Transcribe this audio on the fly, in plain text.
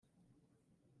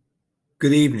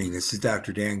Good evening. This is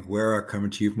Dr. Dan Guerra coming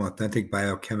to you from Authentic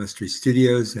Biochemistry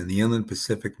Studios in the Inland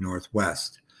Pacific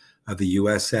Northwest of the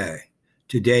USA.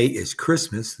 Today is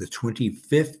Christmas, the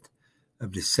 25th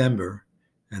of December,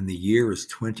 and the year is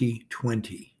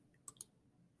 2020.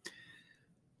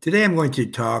 Today I'm going to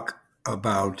talk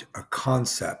about a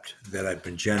concept that I've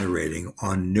been generating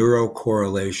on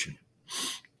neurocorrelation.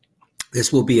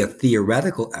 This will be a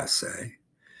theoretical essay,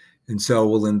 and so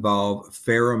will involve a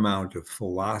fair amount of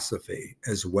philosophy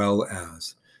as well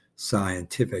as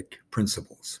scientific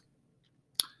principles.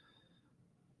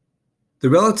 The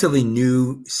relatively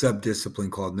new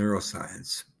subdiscipline called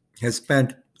neuroscience has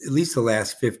spent at least the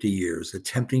last 50 years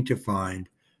attempting to find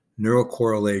neural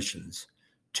correlations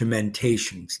to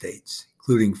mentation states,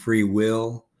 including free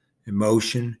will,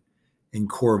 emotion, and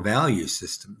core value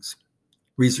systems.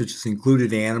 Research has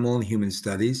included animal and human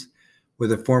studies, where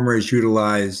the former has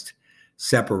utilized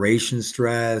separation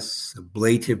stress,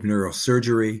 ablative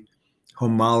neurosurgery,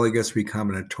 homologous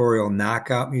recombinatorial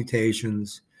knockout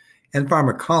mutations, and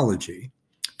pharmacology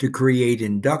to create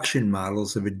induction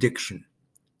models of addiction,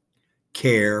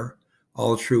 care,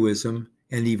 altruism,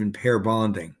 and even pair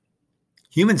bonding.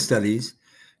 Human studies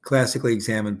classically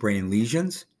examine brain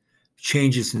lesions,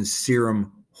 changes in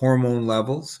serum hormone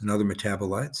levels and other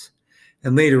metabolites,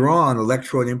 and later on,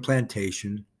 electrode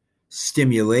implantation,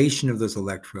 stimulation of those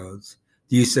electrodes,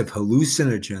 the use of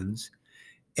hallucinogens,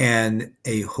 and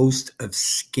a host of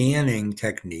scanning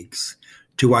techniques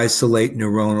to isolate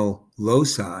neuronal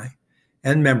loci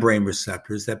and membrane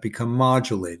receptors that become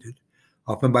modulated,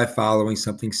 often by following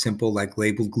something simple like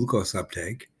labeled glucose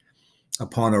uptake,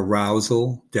 upon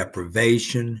arousal,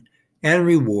 deprivation, and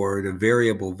reward of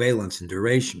variable valence and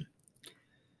duration.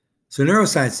 So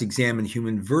neuroscience examines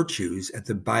human virtues at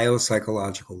the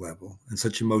biopsychological level, and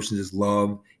such emotions as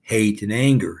love, hate, and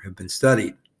anger have been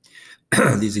studied.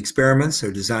 These experiments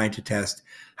are designed to test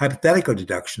hypothetical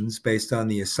deductions based on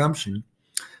the assumption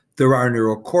there are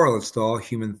neural correlates to all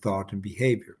human thought and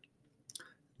behavior.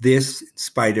 This, in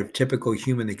spite of typical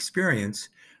human experience,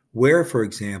 where, for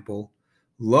example,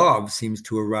 love seems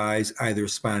to arise either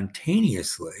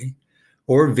spontaneously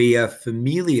or via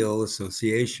familial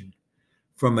association,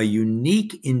 from a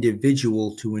unique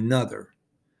individual to another,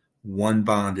 one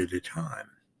bond at a time.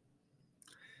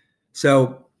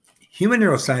 So, human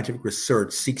neuroscientific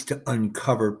research seeks to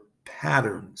uncover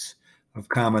patterns of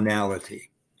commonality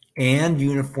and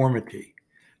uniformity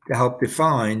to help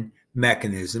define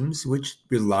mechanisms which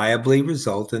reliably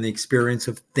result in the experience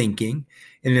of thinking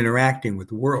and interacting with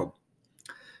the world.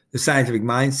 The scientific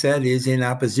mindset is in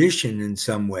opposition in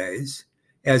some ways,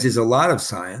 as is a lot of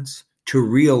science, to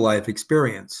real-life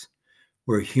experience,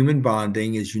 where human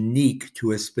bonding is unique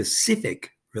to a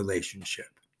specific relationship.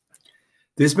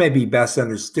 This may be best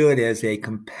understood as a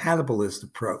compatibilist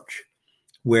approach,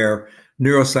 where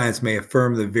neuroscience may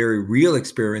affirm the very real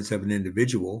experience of an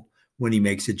individual when he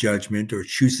makes a judgment or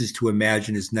chooses to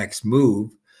imagine his next move,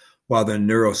 while the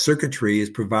neurocircuitry is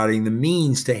providing the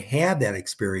means to have that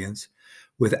experience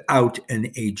without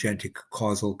an agentic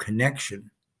causal connection.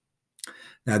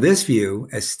 Now, this view,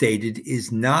 as stated,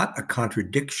 is not a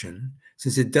contradiction,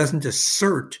 since it doesn't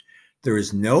assert there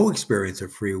is no experience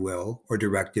of free will or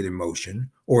directed emotion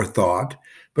or thought,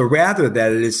 but rather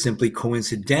that it is simply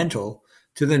coincidental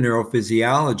to the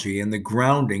neurophysiology and the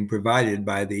grounding provided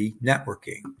by the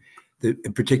networking,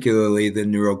 particularly the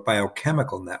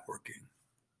neurobiochemical networking.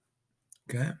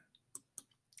 Okay?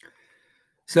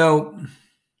 So,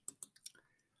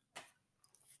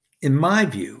 in my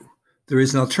view, there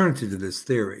is an alternative to this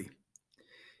theory.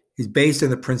 It's based on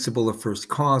the principle of first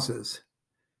causes.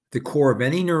 At the core of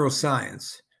any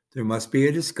neuroscience, there must be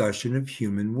a discussion of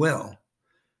human will.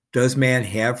 Does man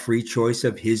have free choice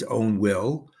of his own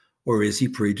will, or is he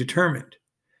predetermined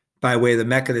by way of the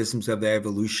mechanisms of the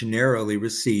evolutionarily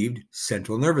received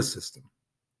central nervous system?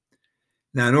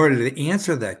 Now, in order to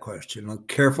answer that question, a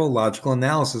careful logical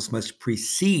analysis must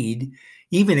precede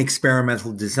even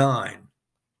experimental design.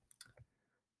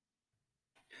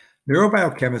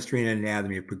 Neurobiochemistry and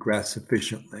anatomy have progressed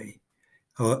sufficiently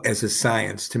as a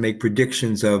science to make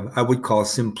predictions of, I would call,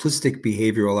 simplistic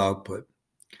behavioral output.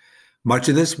 Much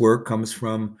of this work comes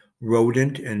from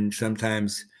rodent and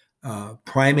sometimes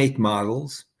primate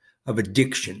models of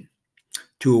addiction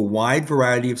to a wide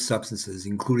variety of substances,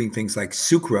 including things like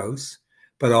sucrose,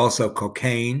 but also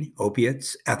cocaine,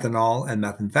 opiates, ethanol, and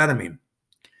methamphetamine.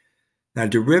 Now,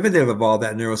 derivative of all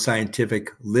that neuroscientific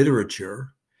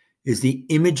literature is the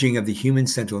imaging of the human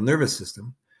central nervous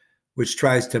system, which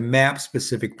tries to map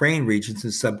specific brain regions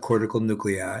and subcortical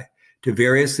nuclei to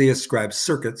variously ascribe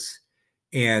circuits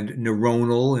and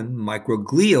neuronal and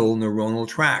microglial neuronal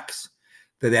tracts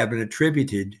that have been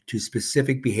attributed to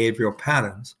specific behavioral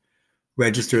patterns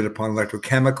registered upon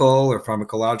electrochemical or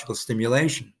pharmacological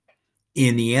stimulation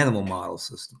in the animal model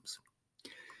systems.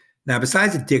 Now,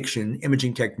 besides addiction,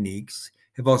 imaging techniques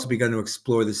have also begun to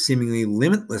explore the seemingly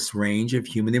limitless range of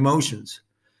human emotions,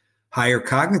 higher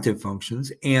cognitive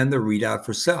functions, and the readout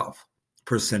for self,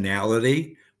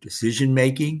 personality,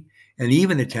 decision-making, and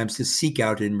even attempts to seek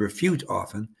out and refute,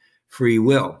 often, free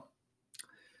will.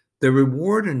 The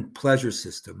reward and pleasure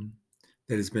system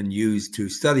that has been used to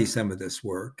study some of this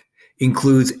work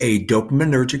includes a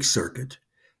dopaminergic circuit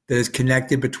that is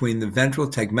connected between the ventral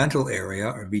tegmental area,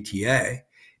 or VTA,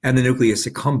 and the nucleus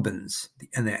accumbens, the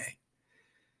NA.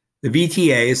 The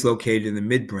VTA is located in the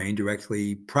midbrain,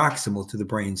 directly proximal to the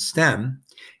brain stem,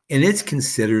 and it's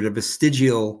considered a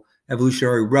vestigial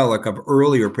evolutionary relic of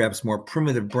earlier, perhaps more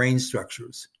primitive brain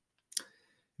structures.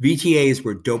 VTA is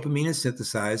where dopamine is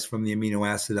synthesized from the amino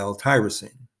acid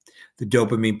L-tyrosine. The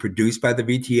dopamine produced by the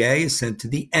VTA is sent to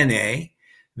the NA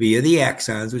via the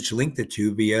axons, which link the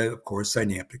two via, of course,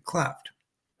 synaptic cleft.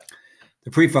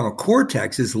 The prefrontal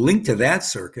cortex is linked to that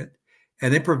circuit,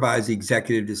 and it provides the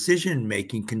executive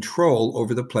decision-making control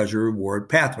over the pleasure-reward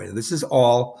pathway. Now, this is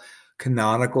all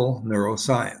canonical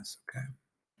neuroscience. Okay.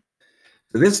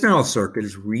 So this neural circuit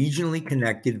is regionally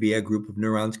connected via a group of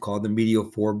neurons called the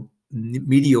medial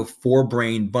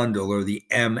forebrain bundle, or the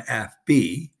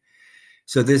MFB.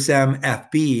 So this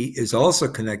MFB is also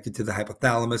connected to the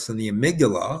hypothalamus and the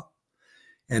amygdala,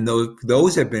 and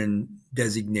those have been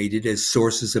designated as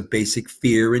sources of basic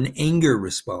fear and anger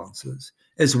responses,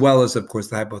 as well as, of course,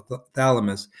 the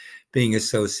hypothalamus being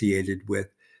associated with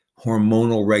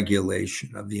hormonal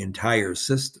regulation of the entire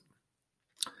system.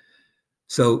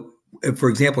 So, for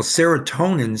example,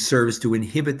 serotonin serves to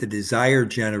inhibit the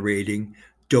desire-generating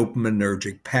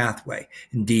dopaminergic pathway.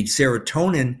 Indeed,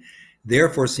 serotonin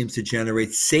therefore seems to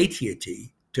generate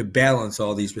satiety to balance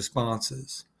all these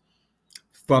responses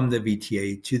from the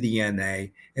VTA to the NA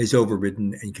as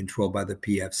overridden and controlled by the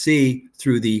PFC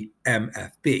through the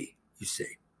MFB, you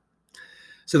see.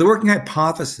 So the working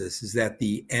hypothesis is that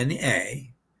the NA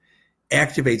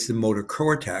activates the motor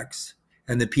cortex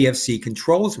and the PFC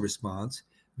controls the response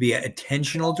via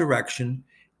attentional direction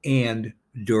and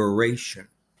duration.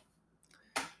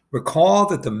 Recall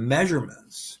that the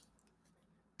measurements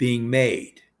being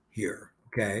made here,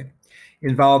 okay,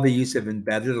 involve the use of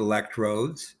embedded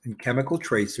electrodes and chemical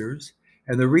tracers,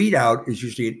 and the readout is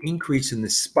usually an increase in the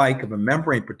spike of a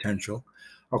membrane potential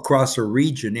across a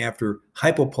region after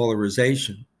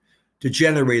hypopolarization to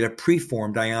generate a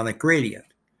preformed ionic gradient.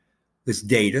 This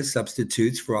data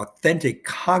substitutes for authentic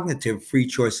cognitive free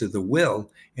choice of the will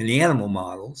in animal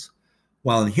models,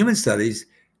 while in human studies,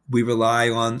 we rely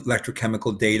on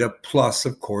electrochemical data plus,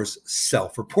 of course,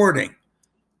 self-reporting.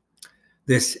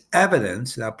 This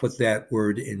evidence, and I'll put that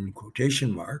word in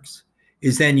quotation marks,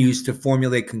 is then used to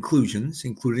formulate conclusions,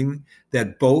 including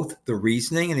that both the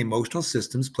reasoning and emotional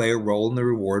systems play a role in the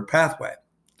reward pathway.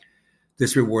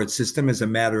 This reward system is a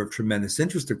matter of tremendous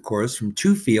interest, of course, from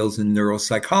two fields in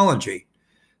neuropsychology.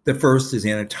 The first is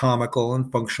anatomical and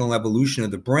functional evolution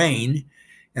of the brain,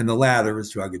 and the latter is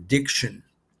drug addiction.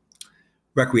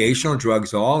 Recreational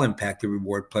drugs all impact the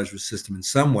reward-pleasure system in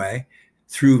some way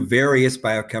through various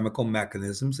biochemical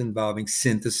mechanisms involving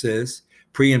synthesis,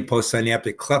 pre- and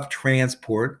postsynaptic cleft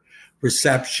transport,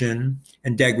 reception,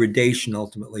 and degradation,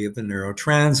 ultimately, of the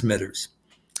neurotransmitters.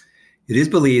 It is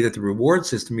believed that the reward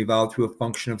system evolved through a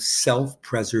function of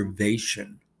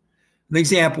self-preservation. An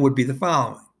example would be the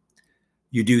following.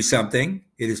 You do something,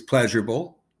 it is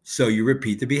pleasurable, so you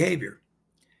repeat the behavior.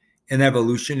 In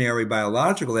evolutionary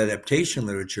biological adaptation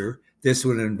literature, this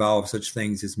would involve such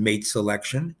things as mate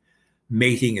selection,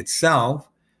 mating itself,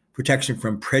 protection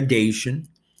from predation,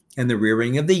 and the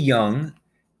rearing of the young,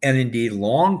 and indeed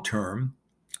long-term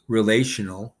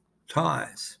relational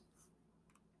ties.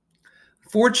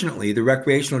 Fortunately, the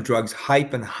recreational drugs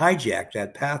hype and hijack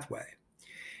that pathway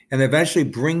and eventually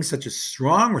bring such a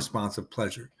strong response of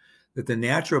pleasure that the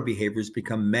natural behaviors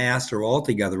become masked or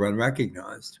altogether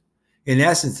unrecognized. In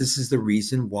essence, this is the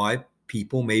reason why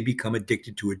people may become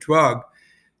addicted to a drug,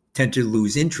 tend to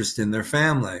lose interest in their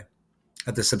family.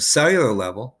 At the subcellular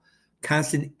level,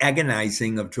 constant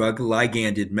agonizing of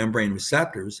drug-liganded membrane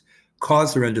receptors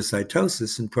cause their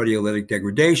endocytosis and proteolytic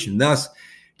degradation, thus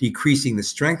decreasing the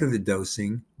strength of the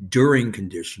dosing during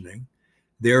conditioning.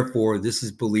 Therefore, this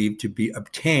is believed to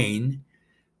obtain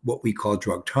what we call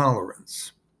drug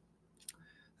tolerance.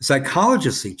 The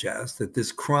psychologists suggest that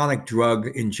this chronic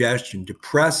drug ingestion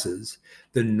depresses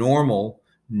the normal,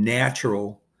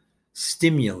 natural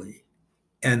stimuli,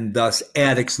 and thus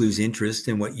addicts lose interest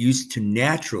in what used to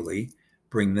naturally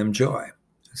bring them joy.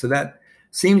 So that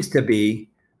seems to be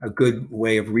a good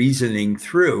way of reasoning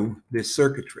through this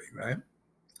circuitry, right?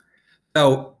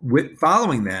 So,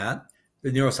 following that,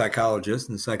 the neuropsychologists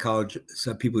and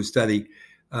some people who study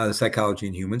the psychology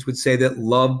in humans would say that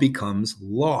love becomes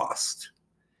lost.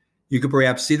 You could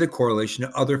perhaps see the correlation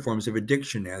to other forms of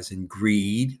addiction, as in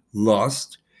greed,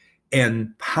 lust,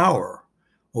 and power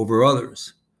over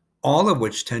others, all of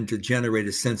which tend to generate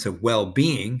a sense of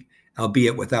well-being,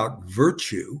 albeit without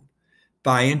virtue,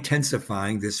 by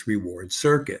intensifying this reward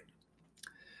circuit.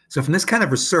 So from this kind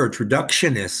of research,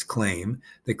 reductionists claim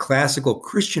that classical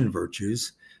Christian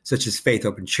virtues, such as faith,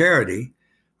 hope, and charity,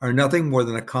 are nothing more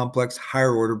than a complex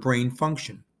higher-order brain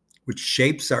function, which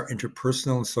shapes our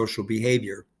interpersonal and social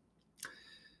behavior.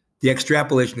 The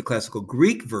extrapolation of classical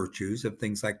Greek virtues of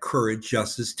things like courage,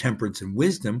 justice, temperance, and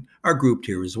wisdom are grouped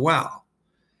here as well.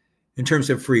 In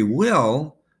terms of free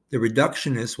will, the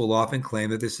reductionists will often claim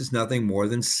that this is nothing more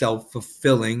than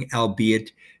self-fulfilling,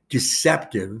 albeit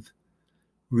deceptive,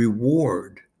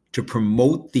 reward to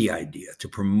promote the idea,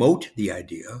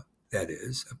 that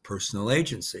is, of personal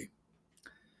agency.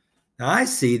 Now, I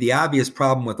see the obvious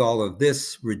problem with all of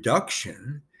this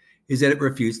reduction is that it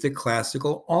refutes the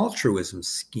classical altruism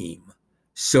scheme,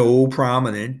 so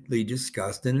prominently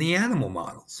discussed in the animal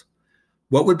models.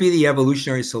 What would be the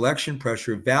evolutionary selection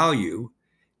pressure value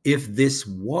if this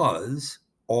was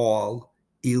all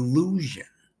illusion?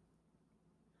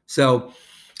 So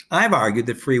I've argued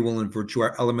that free will and virtue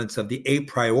are elements of the a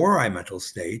priori mental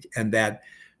state, and that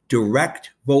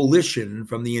direct volition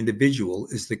from the individual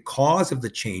is the cause of the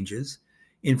changes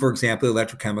in, for example,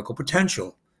 electrochemical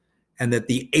potential, and that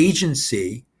the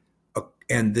agency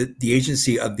the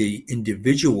agency of the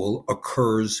individual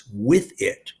occurs with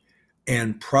it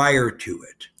and prior to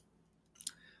it.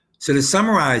 So to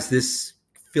summarize this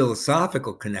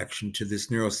philosophical connection to this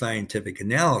neuroscientific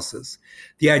analysis,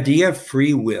 the idea of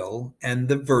free will and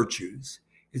the virtues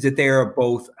is that they are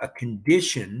both a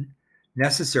condition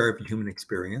necessary for human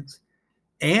experience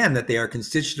and that they are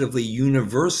constitutively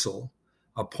universal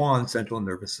upon central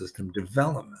nervous system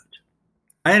development.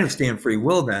 I understand free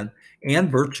will then and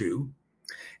virtue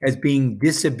as being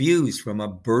disabused from a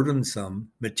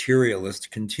burdensome materialist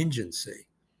contingency.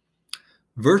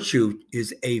 Virtue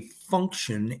is a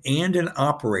function and an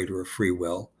operator of free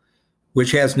will,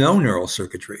 which has no neural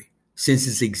circuitry, since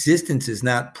its existence is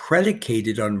not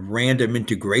predicated on random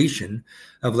integration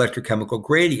of electrochemical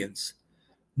gradients,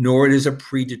 nor it is a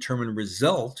predetermined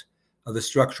result of the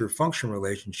structure-function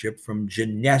relationship from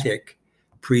genetic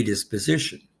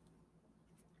predisposition.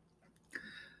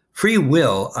 Free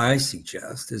will, I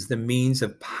suggest, is the means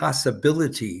of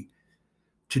possibility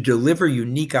to deliver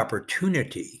unique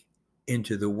opportunity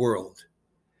into the world,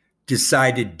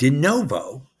 decided de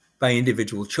novo by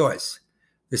individual choice.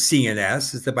 The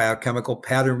CNS is the biochemical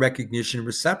pattern recognition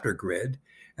receptor grid,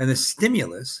 and the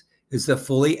stimulus is the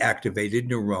fully activated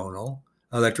neuronal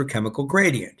electrochemical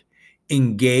gradient,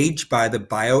 engaged by the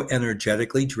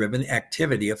bioenergetically driven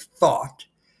activity of thought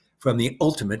from the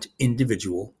ultimate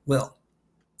individual will.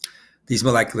 These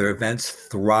molecular events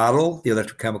throttle the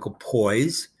electrochemical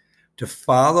poise to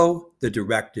follow the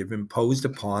directive imposed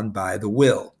upon by the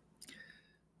will.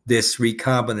 This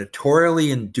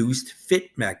recombinatorially induced fit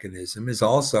mechanism is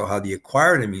also how the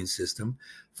acquired immune system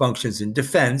functions in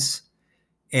defense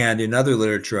and in other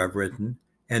literature I've written,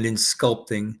 and in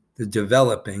sculpting the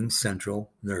developing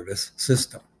central nervous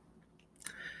system.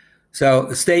 So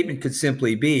the statement could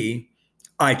simply be,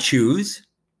 I choose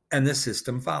and the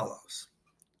system follows.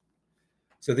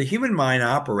 So the human mind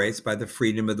operates by the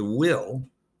freedom of the will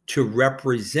to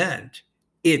represent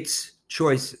its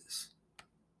choices.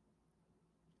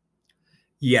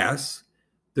 Yes,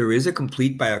 there is a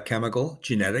complete biochemical,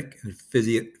 genetic, and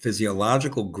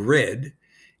physiological grid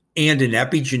and an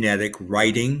epigenetic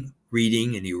writing,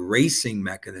 reading, and erasing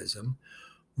mechanism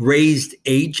raised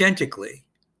agentically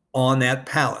on that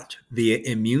palette via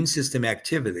immune system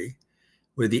activity,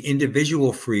 where the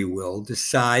individual free will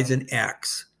decides and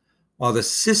acts, while the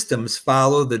systems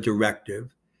follow the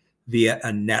directive via a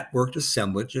networked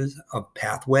assemblages of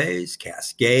pathways,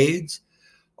 cascades,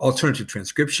 alternative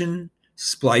transcription,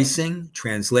 splicing,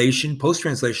 translation,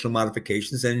 post-translational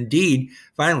modifications, and indeed,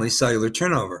 finally, cellular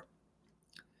turnover.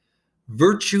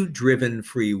 Virtue-driven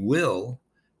free will,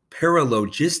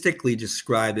 paralogistically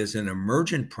described as an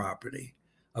emergent property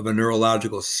of a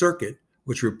neurological circuit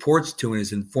which reports to and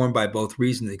is informed by both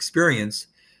reason and experience,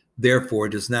 therefore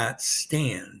does not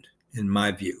stand, in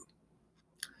my view.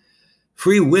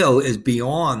 Free will is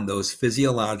beyond those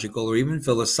physiological or even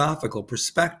philosophical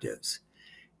perspectives,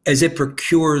 as it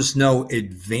procures no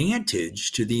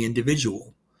advantage to the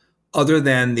individual other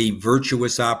than the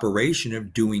virtuous operation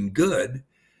of doing good,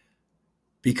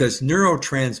 because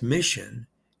neurotransmission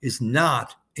is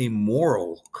not a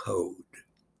moral code.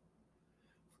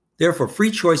 Therefore,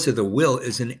 free choice of the will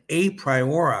is an a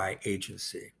priori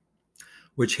agency,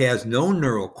 which has no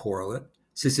neural correlate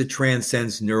since it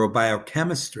transcends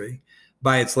neurobiochemistry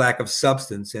by its lack of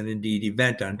substance and indeed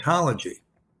event ontology.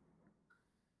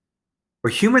 For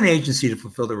human agency to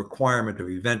fulfill the requirement of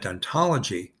event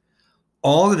ontology,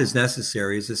 all that is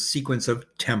necessary is a sequence of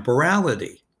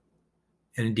temporality.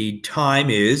 And indeed,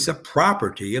 time is a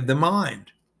property of the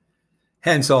mind.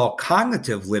 Hence, all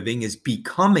cognitive living is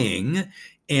becoming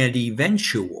and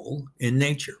eventual in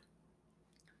nature.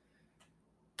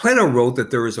 Plato wrote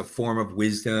that there is a form of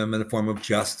wisdom and a form of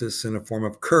justice and a form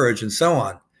of courage and so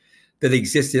on that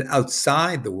existed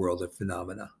outside the world of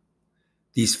phenomena.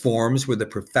 These forms were the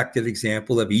perfected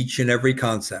example of each and every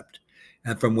concept,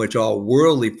 and from which all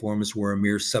worldly forms were a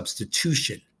mere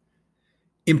substitution,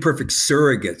 imperfect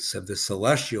surrogates of the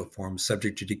celestial forms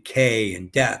subject to decay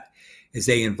and death as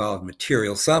they involve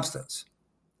material substance.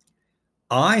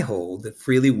 I hold that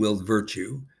freely willed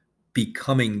virtue,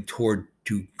 becoming toward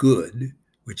to good,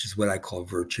 which is what I call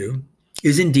virtue,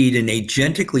 is indeed an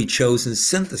agentically chosen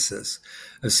synthesis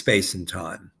of space and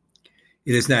time.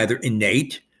 It is neither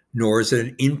innate nor is it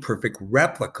an imperfect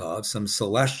replica of some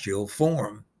celestial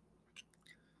form.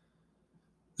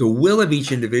 The will of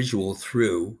each individual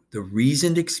through the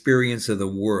reasoned experience of the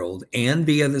world and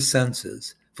via the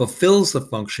senses fulfills the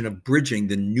function of bridging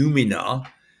the noumena,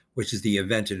 which is the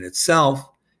event in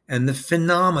itself, and the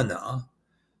phenomena,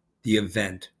 the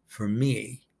event for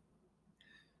me.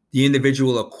 The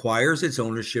individual acquires its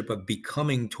ownership of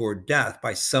becoming toward death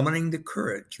by summoning the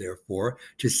courage, therefore,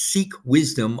 to seek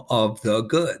wisdom of the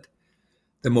good.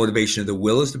 The motivation of the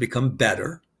will is to become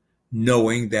better,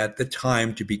 knowing that the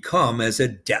time to become has a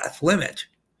death limit.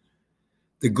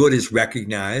 The good is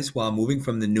recognized while moving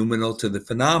from the noumenal to the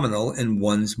phenomenal in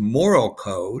one's moral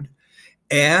code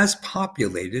as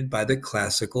populated by the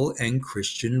classical and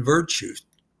Christian virtues.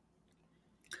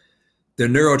 The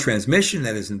neurotransmission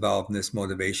that is involved in this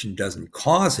motivation doesn't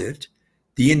cause it.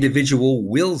 The individual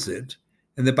wills it,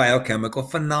 and the biochemical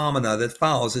phenomena that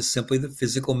follows is simply the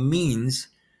physical means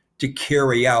to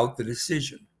carry out the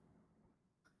decision.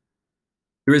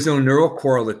 There is no neural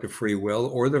correlate to free will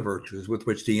or the virtues with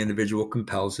which the individual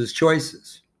compels his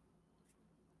choices.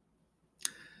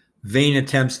 Vain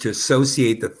attempts to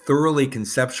associate the thoroughly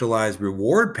conceptualized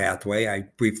reward pathway I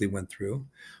briefly went through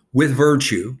with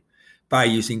virtue by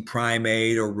using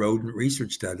primate or rodent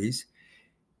research studies,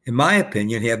 in my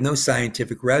opinion, have no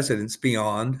scientific resonance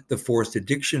beyond the forced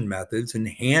addiction methods and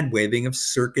hand-waving of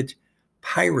circuit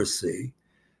piracy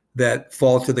that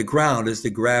fall to the ground as the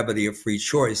gravity of free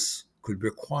choice could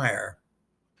require.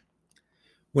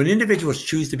 When individuals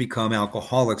choose to become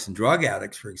alcoholics and drug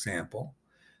addicts, for example,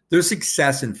 their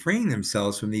success in freeing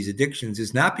themselves from these addictions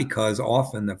is not because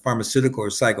often the pharmaceutical or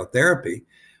psychotherapy,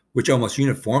 which almost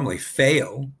uniformly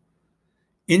fail.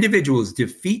 Individuals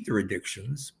defeat their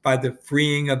addictions by the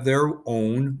freeing of their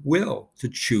own will to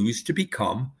choose to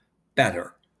become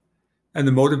better. And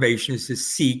the motivation is to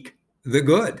seek the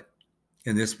good.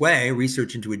 In this way,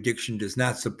 research into addiction does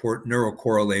not support neural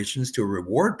correlations to a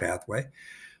reward pathway,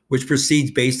 which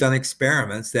proceeds based on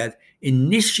experiments that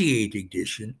initiate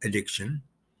addiction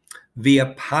via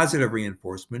positive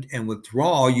reinforcement and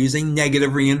withdrawal using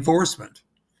negative reinforcement.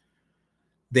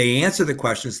 They answer the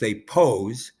questions they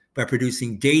pose by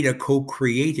producing data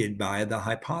co-created by the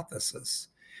hypothesis.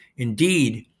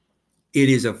 Indeed, it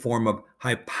is a form of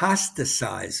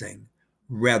hypostasizing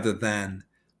rather than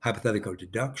hypothetical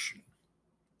deduction.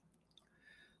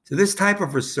 So this type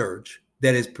of research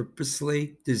that is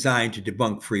purposely designed to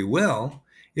debunk free will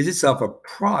is itself a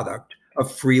product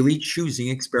of freely choosing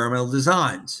experimental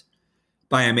designs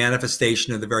by a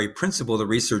manifestation of the very principle the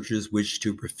researchers wish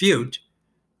to refute,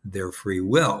 their free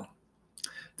will.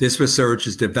 This research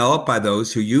is developed by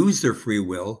those who use their free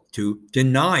will to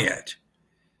deny it.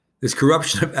 This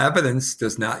corruption of evidence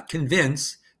does not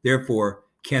convince, therefore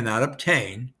cannot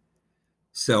obtain.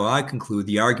 So I conclude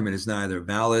the argument is neither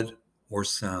valid or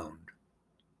sound.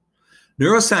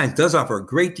 Neuroscience does offer a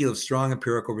great deal of strong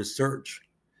empirical research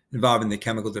involving the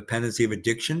chemical dependency of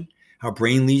addiction, how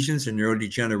brain lesions and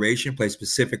neurodegeneration play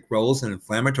specific roles in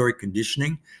inflammatory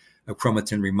conditioning of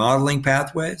chromatin remodeling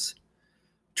pathways.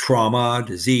 Trauma,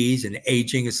 disease, and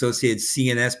aging-associated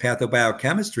CNS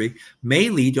pathobiochemistry may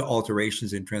lead to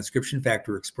alterations in transcription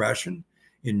factor expression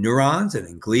in neurons and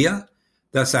in glia,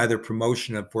 thus either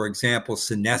promotion of, for example,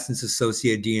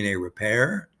 senescence-associated DNA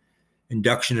repair,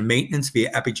 induction and maintenance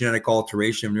via epigenetic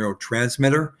alteration of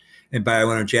neurotransmitter and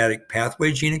bioenergetic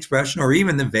pathway gene expression, or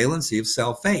even the valency of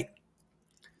cell fate.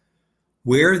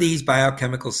 Where these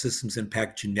biochemical systems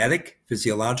impact genetic,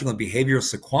 physiological, and behavioral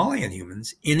sequelae in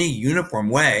humans in a uniform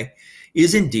way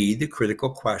is indeed the critical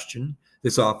question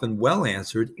that's often well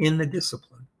answered in the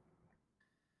discipline.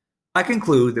 I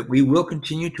conclude that we will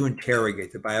continue to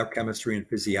interrogate the biochemistry and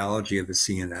physiology of the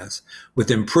CNS with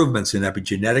improvements in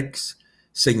epigenetics,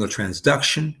 signal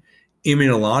transduction,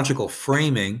 immunological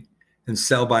framing, and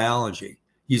cell biology,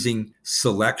 using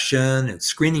selection and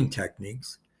screening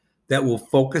techniques that will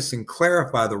focus and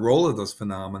clarify the role of those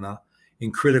phenomena in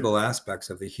critical aspects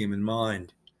of the human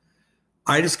mind.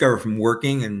 I discover from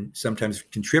working and sometimes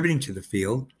contributing to the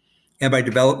field, and by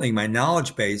developing my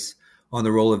knowledge base on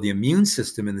the role of the immune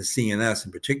system in the CNS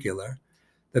in particular,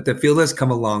 that the field has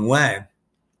come a long way.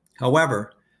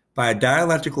 However, by a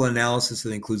dialectical analysis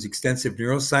that includes extensive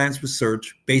neuroscience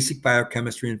research, basic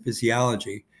biochemistry and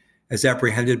physiology, as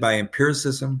apprehended by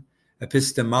empiricism,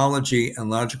 epistemology, and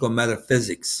logical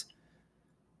metaphysics,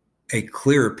 a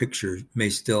clearer picture may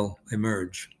still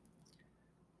emerge.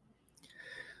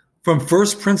 From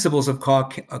first principles of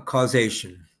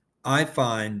causation, I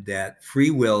find that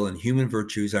free will and human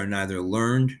virtues are neither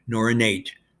learned nor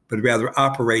innate, but rather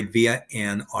operate via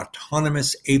an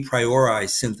autonomous a priori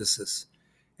synthesis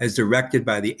as directed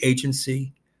by the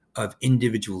agency of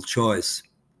individual choice.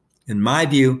 In my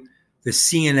view, the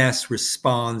CNS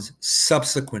responds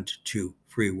subsequent to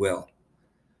free will.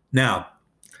 Now,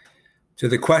 to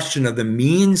the question of the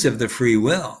means of the free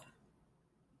will,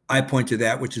 I point to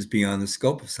that which is beyond the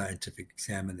scope of scientific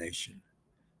examination,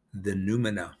 the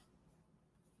noumena.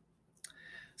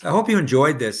 So I hope you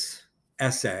enjoyed this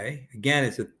essay. Again,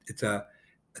 it's a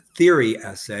theory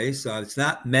essay, so it's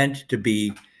not meant to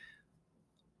be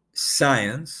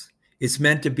science. It's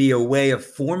meant to be a way of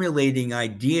formulating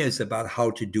ideas about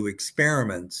how to do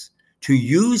experiments, to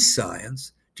use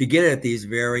science to get at these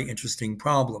very interesting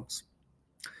problems.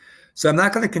 So I'm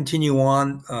not going to continue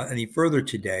on any further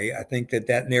today. I think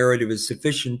that narrative is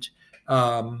sufficient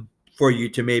for you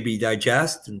to maybe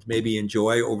digest and maybe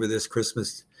enjoy over this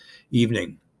Christmas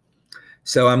evening.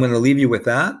 So I'm going to leave you with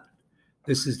that.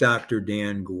 This is Dr.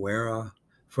 Dan Guerra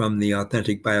from the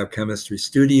Authentic Biochemistry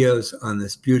Studios on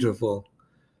this beautiful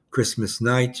Christmas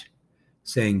night,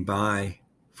 saying bye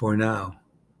for now.